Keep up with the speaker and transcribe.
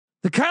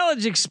The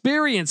College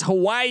Experience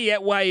Hawaii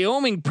at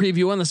Wyoming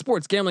preview on the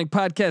Sports Gambling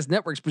Podcast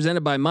Network is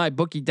presented by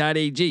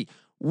MyBookie.ag.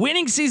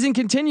 Winning season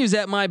continues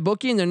at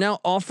MyBookie, and they're now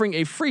offering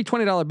a free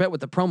 $20 bet with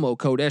the promo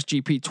code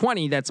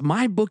SGP20. That's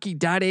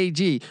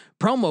MyBookie.ag.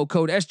 Promo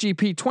code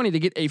SGP20 to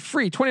get a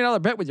free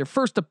 $20 bet with your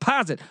first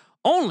deposit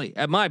only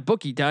at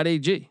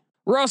MyBookie.ag.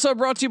 We're also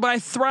brought to you by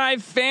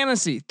Thrive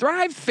Fantasy.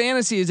 Thrive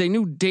Fantasy is a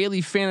new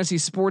daily fantasy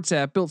sports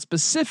app built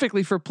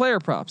specifically for player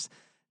props.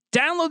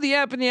 Download the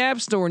app in the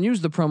App Store and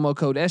use the promo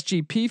code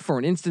SGP for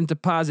an instant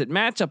deposit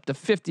match up to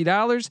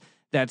 $50.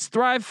 That's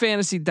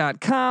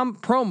thrivefantasy.com,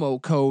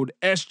 promo code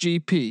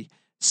SGP.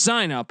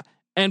 Sign up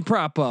and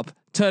prop up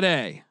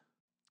today.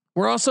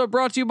 We're also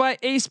brought to you by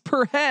Ace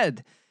Per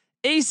Head.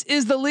 Ace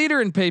is the leader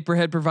in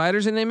pay-per-head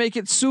providers, and they make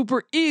it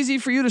super easy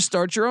for you to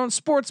start your own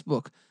sports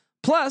book.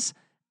 Plus,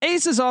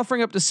 Ace is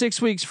offering up to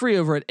 6 weeks free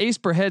over at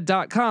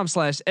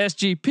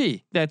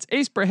aceperhead.com/SGP. That's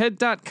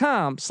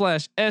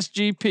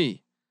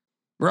aceperhead.com/SGP.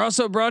 We're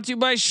also brought to you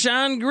by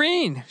Sean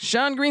Green.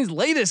 Sean Green's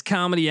latest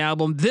comedy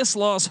album, This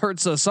Loss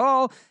Hurts Us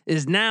All,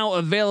 is now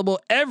available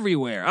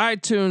everywhere: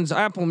 iTunes,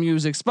 Apple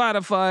Music,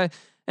 Spotify,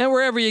 and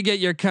wherever you get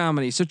your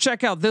comedy. So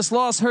check out This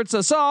Loss Hurts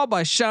Us All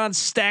by Sean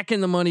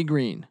Stacking the Money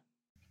Green.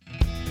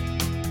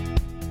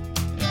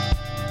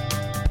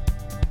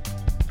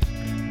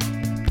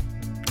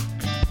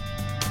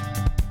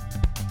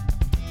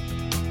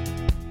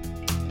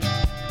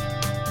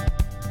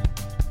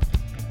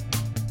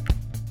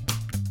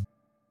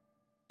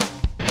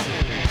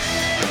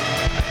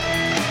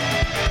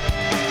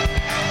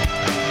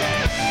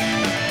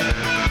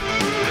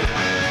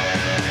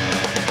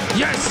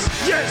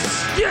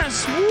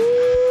 Yes. Woo!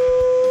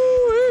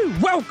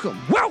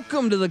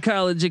 Welcome to the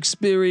College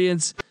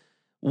Experience,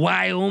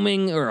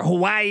 Wyoming or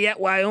Hawaii at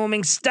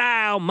Wyoming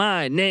style.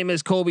 My name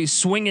is Colby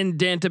Swinging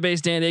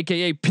Dantabase Dan,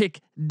 aka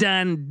Pick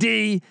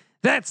Dundee.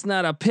 That's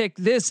not a pick.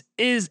 This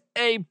is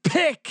a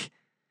pick.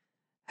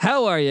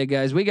 How are you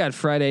guys? We got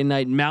Friday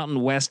night Mountain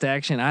West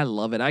action. I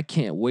love it. I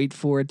can't wait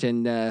for it.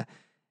 And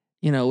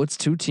it's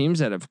two teams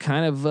that have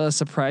kind of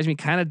surprised me.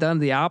 Kind of done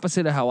the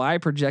opposite of how I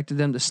projected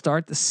them to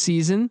start the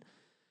season.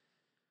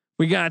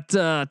 We got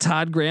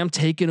Todd Graham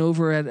taking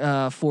over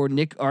at for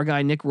our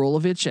guy Nick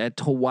Rolovich at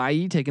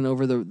Hawaii, taking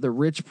over the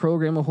rich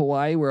program of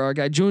Hawaii, where our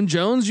guy June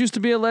Jones used to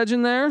be a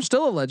legend there,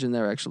 still a legend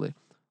there actually.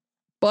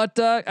 But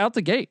out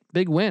the gate,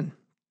 big win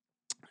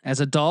as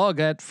a dog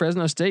at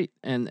Fresno State,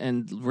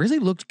 and really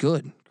looked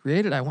good.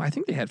 Created, I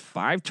think they had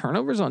 5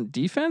 turnovers on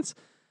defense.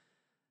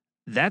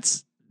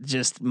 That's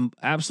just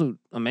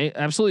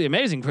absolutely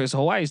amazing because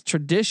Hawaii is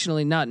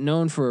traditionally not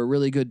known for a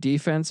really good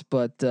defense,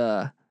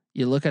 but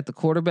you look at the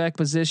quarterback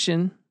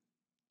position,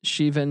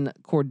 Shivan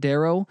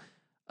Cordero,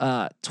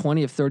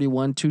 20 of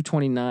 31,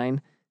 229,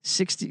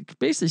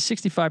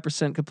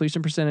 65%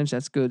 completion percentage.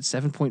 That's good.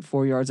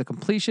 7.4 yards of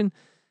completion.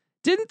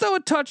 Didn't throw a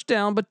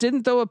touchdown, but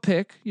didn't throw a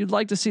pick. You'd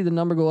like to see the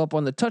number go up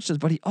on the touchdowns,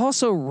 but he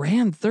also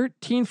ran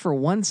 13 for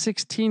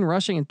 116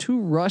 rushing and 2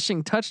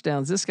 rushing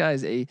touchdowns. This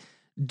guy's a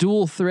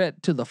dual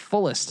threat to the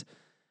fullest.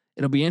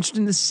 It'll be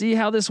interesting to see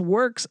how this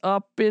works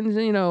up in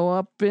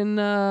what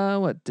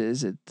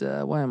is it?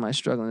 Why am I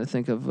struggling to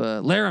think of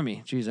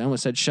Laramie? Jeez, I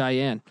almost said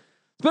Cheyenne.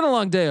 It's been a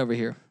long day over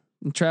here.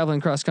 I'm traveling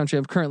cross country.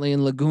 I'm currently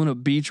in Laguna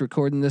Beach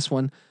recording this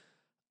one.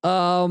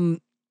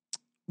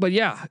 But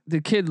yeah, the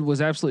kid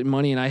was absolute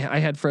money, and I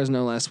had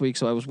Fresno last week,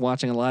 so I was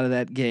watching a lot of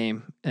that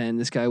game. And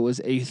this guy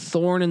was a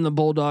thorn in the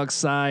Bulldogs'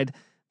 side.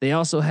 They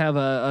also have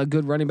a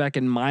good running back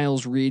in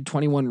Miles Reed,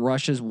 21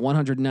 rushes,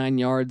 109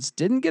 yards.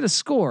 Didn't get a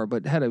score,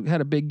 but had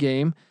a big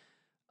game.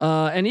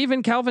 And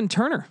even Calvin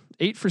Turner,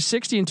 8 for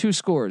 60 and 2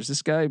 scores.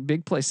 This guy,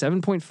 big play,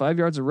 7.5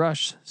 yards a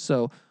rush.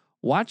 So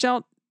watch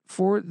out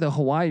for the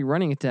Hawaii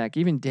running attack.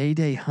 Even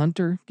Day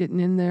Hunter getting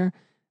in there.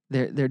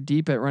 They're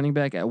deep at running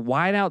back. At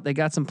wideout, they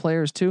got some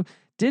players too.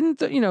 Nick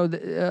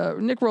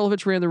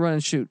Rolovich ran the run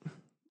and shoot.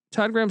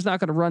 Todd Graham's not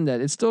going to run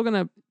that. It's still going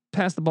to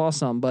pass the ball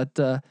some, but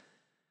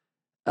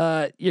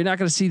you're not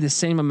going to see the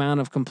same amount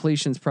of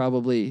completions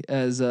probably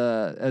as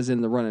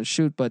in the run and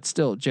shoot, but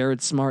still, Jared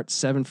Smart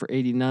 7 for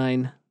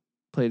 89,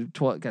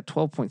 got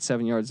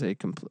 12.7 yards a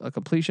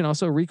completion.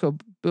 Also, Rico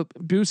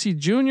Busey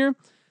Jr.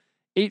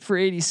 8 for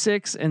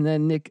 86, and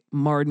then Nick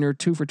Mardner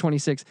 2 for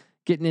 26,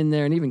 getting in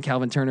there, and even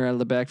Calvin Turner out of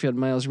the backfield.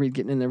 Miles Reed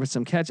getting in there with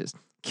some catches.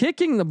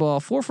 Kicking the ball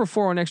 4 for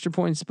 4 on extra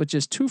points, but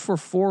just 2 for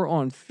 4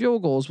 on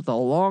field goals with a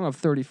long of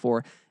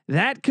 34.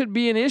 That could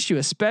be an issue,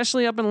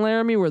 especially up in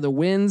Laramie where the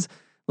winds.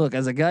 Look,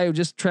 as a guy who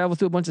just traveled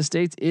through a bunch of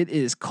states, it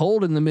is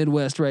cold in the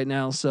Midwest right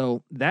now,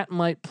 so that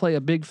might play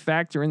a big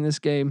factor in this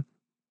game.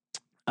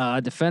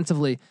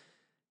 Defensively,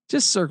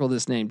 just circle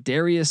this name,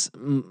 Darius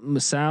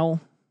Musau.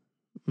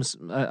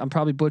 I'm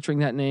probably butchering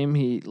that name.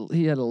 He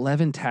had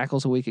 11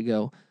 tackles a week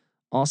ago.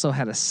 Also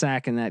had a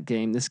sack in that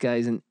game. This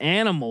guy's an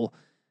animal.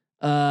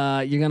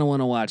 You're gonna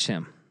want to watch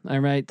him. All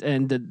right,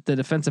 and the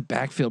defensive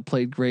backfield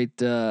played great.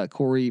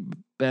 Corey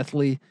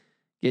Bethley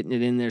getting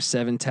it in there,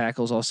 7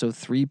 tackles, also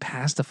 3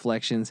 pass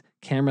deflections.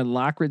 Cameron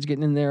Lockridge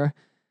getting in there,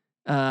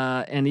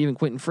 and even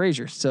Quentin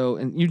Frazier. So,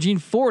 and Eugene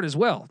Ford as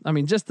well. I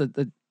mean, just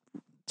the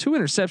 2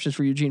 interceptions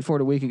for Eugene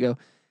Ford a week ago.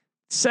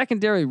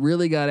 Secondary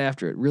really got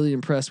after it. Really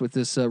impressed with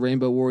this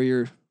Rainbow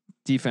Warrior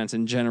defense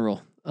in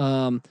general.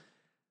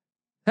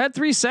 Had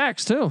 3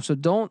 sacks too. So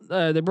don't.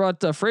 They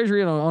brought Frazier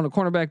in on a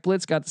cornerback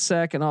blitz, got the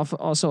sack, and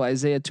also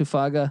Isaiah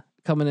Tufaga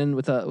coming in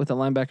with a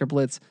linebacker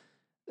blitz.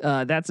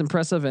 That's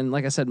impressive. And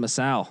like I said,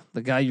 Masao,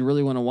 the guy you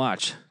really want to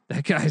watch.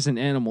 That guy's an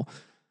animal.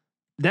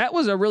 That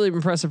was a really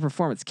impressive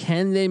performance.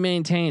 Can they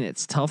maintain?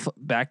 It's tough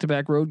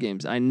back-to-back road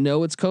games. I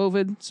know it's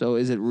COVID, so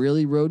is it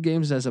really road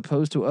games as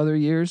opposed to other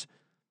years?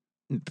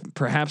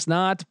 Perhaps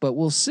not, but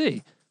we'll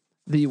see.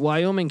 The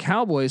Wyoming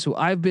Cowboys, who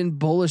I've been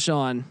bullish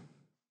on,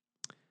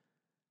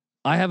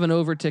 I have an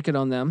over ticket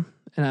on them,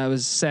 and I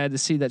was sad to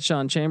see that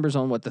Sean Chambers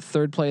on the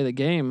third play of the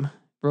game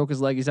broke his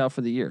leg. He's out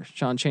for the year.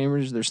 Sean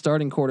Chambers, their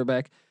starting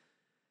quarterback.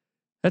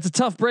 That's a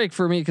tough break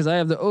for me because I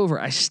have the over.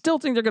 I still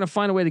think they're going to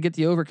find a way to get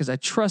the over because I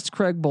trust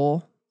Craig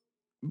Bohl.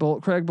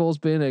 Craig Bohl's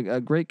been a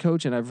great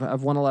coach, and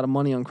I've won a lot of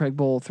money on Craig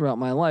Bohl throughout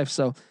my life.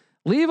 So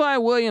Levi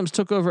Williams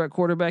took over at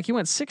quarterback. He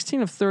went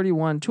 16 of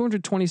 31,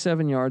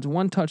 227 yards,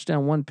 1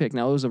 touchdown, 1 pick.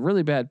 Now it was a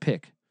really bad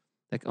pick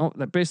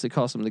that basically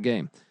cost him the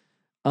game.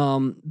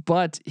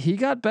 But he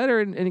got better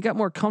and he got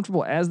more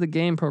comfortable as the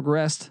game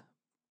progressed.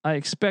 I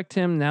expect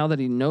him, now that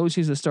he knows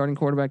he's a starting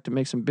quarterback, to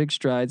make some big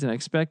strides, and I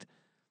expect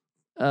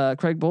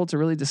Craig Bohl to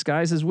really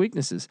disguise his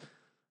weaknesses.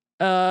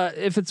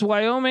 If it's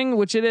Wyoming,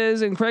 which it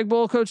is, and Craig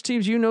Bohl coach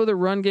teams, the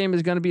run game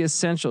is going to be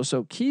essential.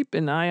 So keep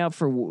an eye out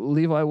for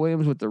Levi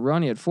Williams with the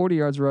run. He had 40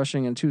 yards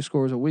rushing and 2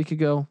 scores a week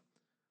ago.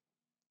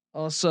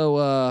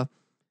 Also,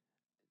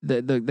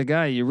 the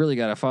guy you really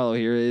got to follow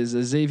here is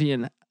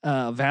Xavier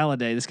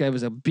Valladay. This guy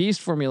was a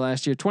beast for me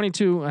last year.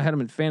 22, I had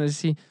him in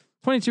fantasy.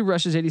 22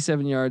 rushes,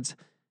 87 yards.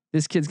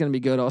 This kid's going to be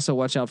good. Also,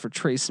 watch out for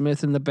Trey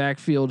Smith in the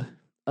backfield.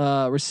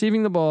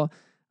 Receiving the ball,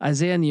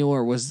 Isaiah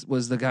Neor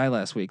was the guy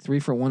last week. 3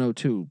 for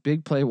 102.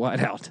 Big play wide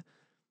out.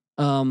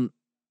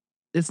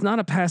 It's not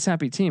a pass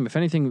happy team. If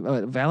anything,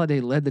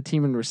 Valladay led the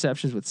team in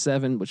receptions with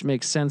 7, which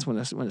makes sense when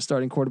a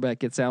starting quarterback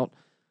gets out.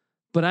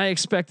 But I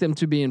expect them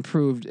to be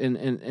improved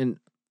and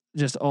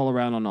just all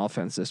around on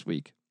offense this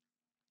week.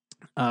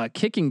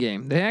 Kicking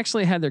game. They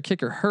actually had their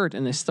kicker hurt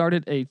and they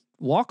started a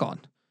walk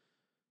on.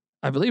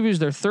 I believe he was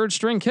their 3rd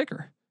string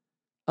kicker.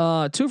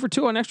 2 for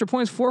 2 on extra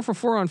points, 4 for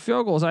 4 on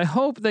field goals. I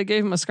hope they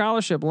gave him a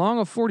scholarship, long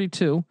of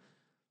 42.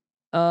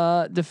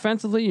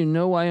 Defensively,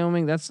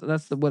 Wyoming. That's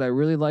what I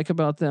really like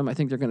about them. I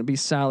think they're going to be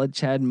solid.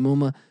 Chad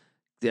Muma,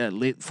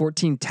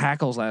 14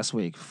 tackles last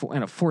week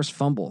and a forced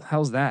fumble.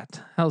 How's that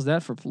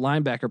for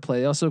linebacker play?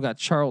 They also got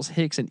Charles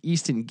Hicks and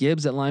Easton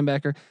Gibbs at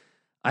linebacker.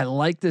 I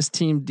like this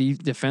team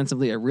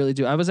defensively. I really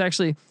do. I was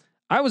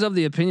of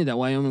the opinion that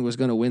Wyoming was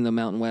going to win the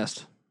Mountain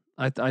West.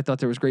 I thought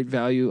there was great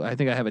value. I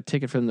think I have a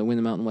ticket for them to win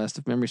the Mountain West,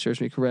 if memory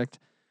serves me correct.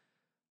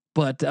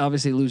 But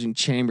obviously losing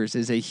Chambers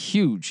is a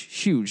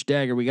huge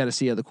dagger. We got to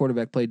see how the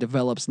quarterback play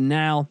develops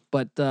now.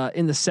 But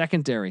in the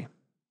secondary,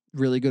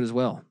 really good as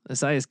well.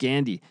 Isaias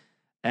Gandy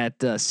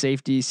at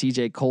safety,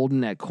 CJ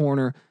Colden at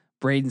corner,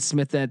 Braden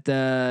Smith at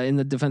in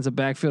the defensive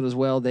backfield as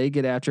well. They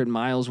get after it.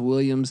 Miles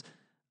Williams.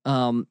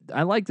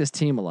 I like this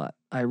team a lot.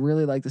 I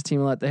really like this team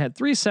a lot. They had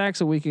 3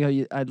 sacks a week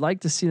ago. I'd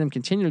like to see them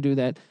continue to do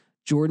that.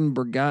 Jordan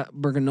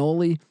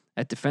Berganoli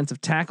at defensive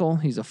tackle.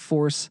 He's a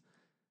force.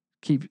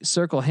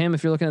 Circle him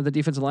if you're looking at the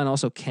defensive line.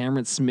 Also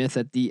Cameron Smith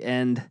at the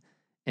end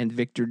and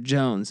Victor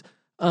Jones.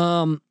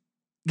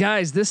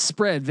 Guys, this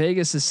spread,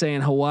 Vegas is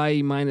saying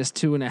Hawaii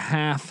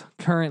 -2.5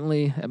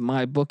 currently at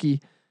my bookie.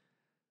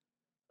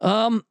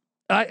 I'm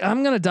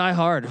going to die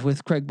hard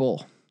with Craig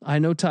Bohl. I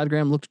know Todd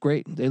Graham looked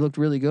great. They looked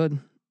really good.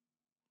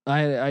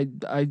 I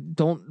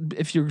don't,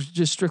 if you're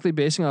just strictly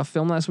basing off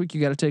film last week,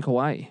 you got to take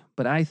Hawaii,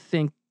 but I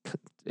think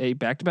a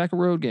back-to-back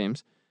road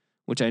games,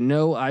 which I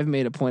know I've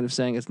made a point of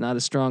saying it's not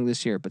as strong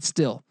this year, but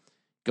still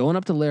going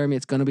up to Laramie,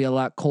 it's going to be a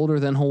lot colder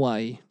than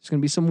Hawaii. There's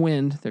going to be some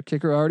wind. Their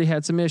kicker already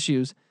had some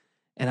issues,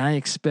 and I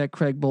expect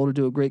Craig Bohl to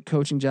do a great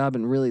coaching job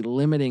in really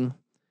limiting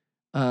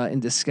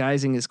and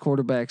disguising his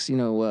quarterback's,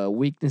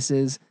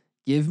 weaknesses.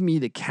 Give me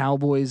the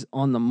Cowboys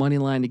on the money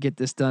line to get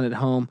this done at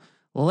home.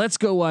 Let's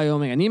go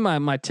Wyoming. I need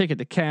my ticket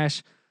to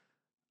cash.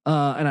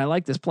 And I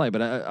like this play,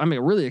 but I'm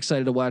really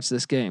excited to watch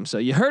this game. So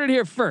you heard it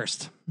here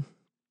first.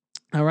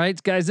 All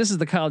right, guys, this is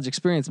the college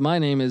experience. My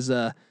name is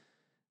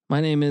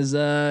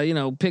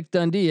Pick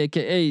Dundee,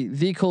 AKA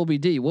the Colby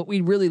D. What we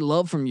really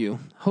love from you,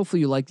 hopefully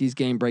you like these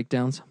game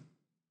breakdowns,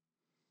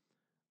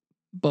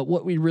 but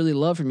what we really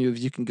love from you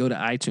is you can go to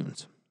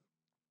iTunes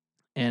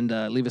and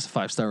leave us a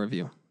 5-star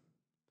review.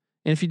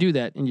 And if you do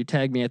that and you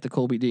tag me at the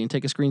Colby D and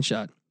take a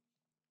screenshot,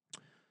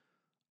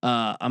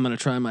 I'm going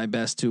to try my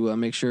best to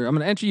make sure I'm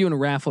going to enter you in a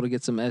raffle to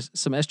get some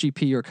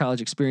SGP or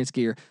college experience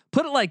gear.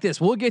 Put it like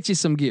this. We'll get you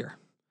some gear.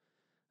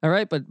 All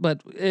right.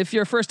 But if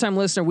you're a first time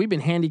listener, we've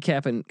been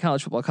handicapping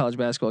college football, college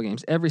basketball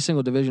games, every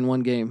single Division I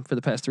game for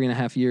the past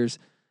 3.5 years.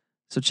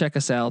 So check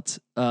us out.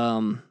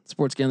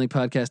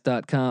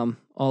 sportsgamblingpodcast.com.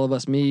 All of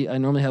us, me, I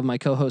normally have my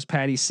co-host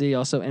Patty C,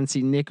 also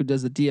NC Nick, who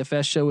does the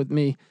DFS show with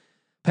me.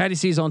 Patty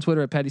C is on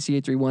Twitter at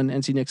PattyC831.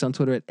 NC Nick's on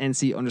Twitter at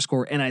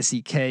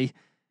NC_NICK.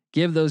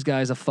 Give those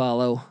guys a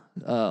follow.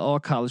 All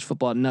college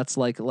football nuts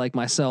like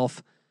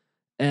myself.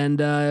 And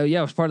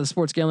yeah, it's part of the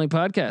Sports Gambling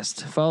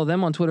Podcast. Follow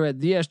them on Twitter at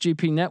the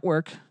SGP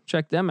Network.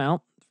 Check them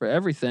out for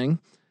everything.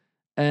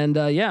 And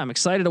yeah, I'm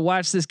excited to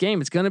watch this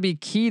game. It's going to be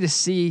key to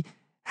see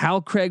how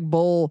Craig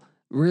Bohl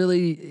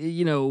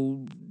really,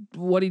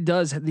 what he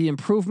does, the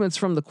improvements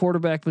from the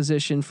quarterback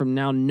position, from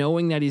now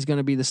knowing that he's going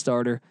to be the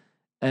starter,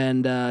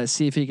 and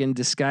see if he can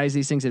disguise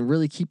these things and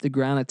really keep the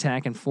ground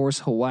attack and force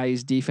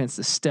Hawaii's defense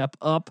to step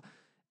up.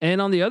 And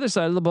on the other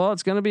side of the ball,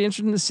 it's going to be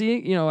interesting to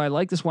see. I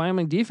like this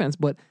Wyoming defense,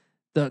 but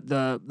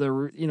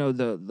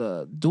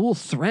the dual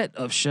threat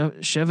of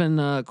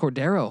Chevin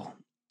Cordero,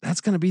 that's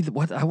going to be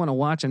what I want to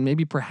watch, and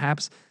maybe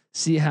perhaps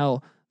see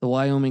how the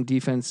Wyoming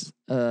defense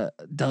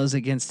does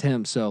against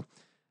him. So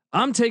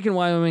I'm taking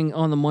Wyoming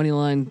on the money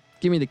line.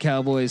 Give me the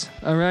Cowboys.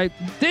 All right.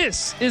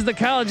 This is the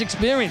college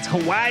experience.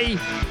 Hawaii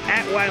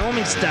at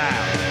Wyoming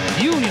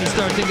style. You need to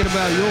start thinking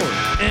about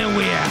yours. And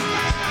we out.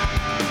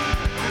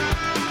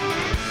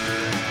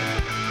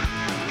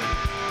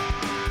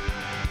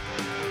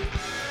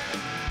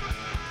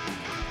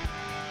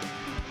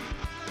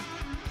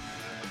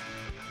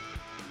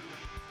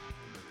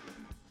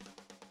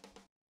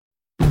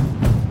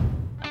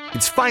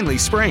 It's finally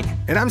spring,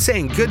 and I'm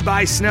saying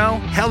goodbye snow,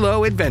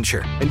 hello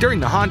adventure. And during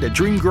the Honda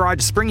Dream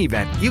Garage Spring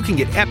Event, you can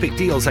get epic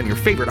deals on your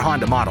favorite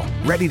Honda model.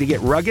 Ready to get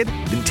rugged?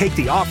 Then take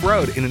the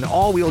off-road in an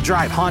all-wheel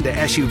drive Honda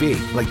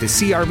SUV, like the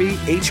CR-V,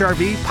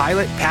 HR-V,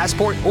 Pilot,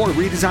 Passport, or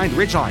redesigned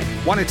Ridgeline.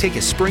 Want to take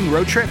a spring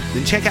road trip?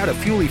 Then check out a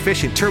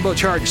fuel-efficient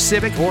turbocharged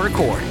Civic or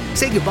Accord.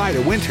 Say goodbye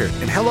to winter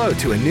and hello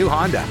to a new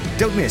Honda.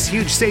 Don't miss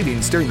huge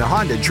savings during the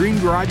Honda Dream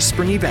Garage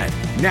Spring Event,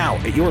 now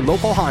at your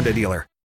local Honda dealer.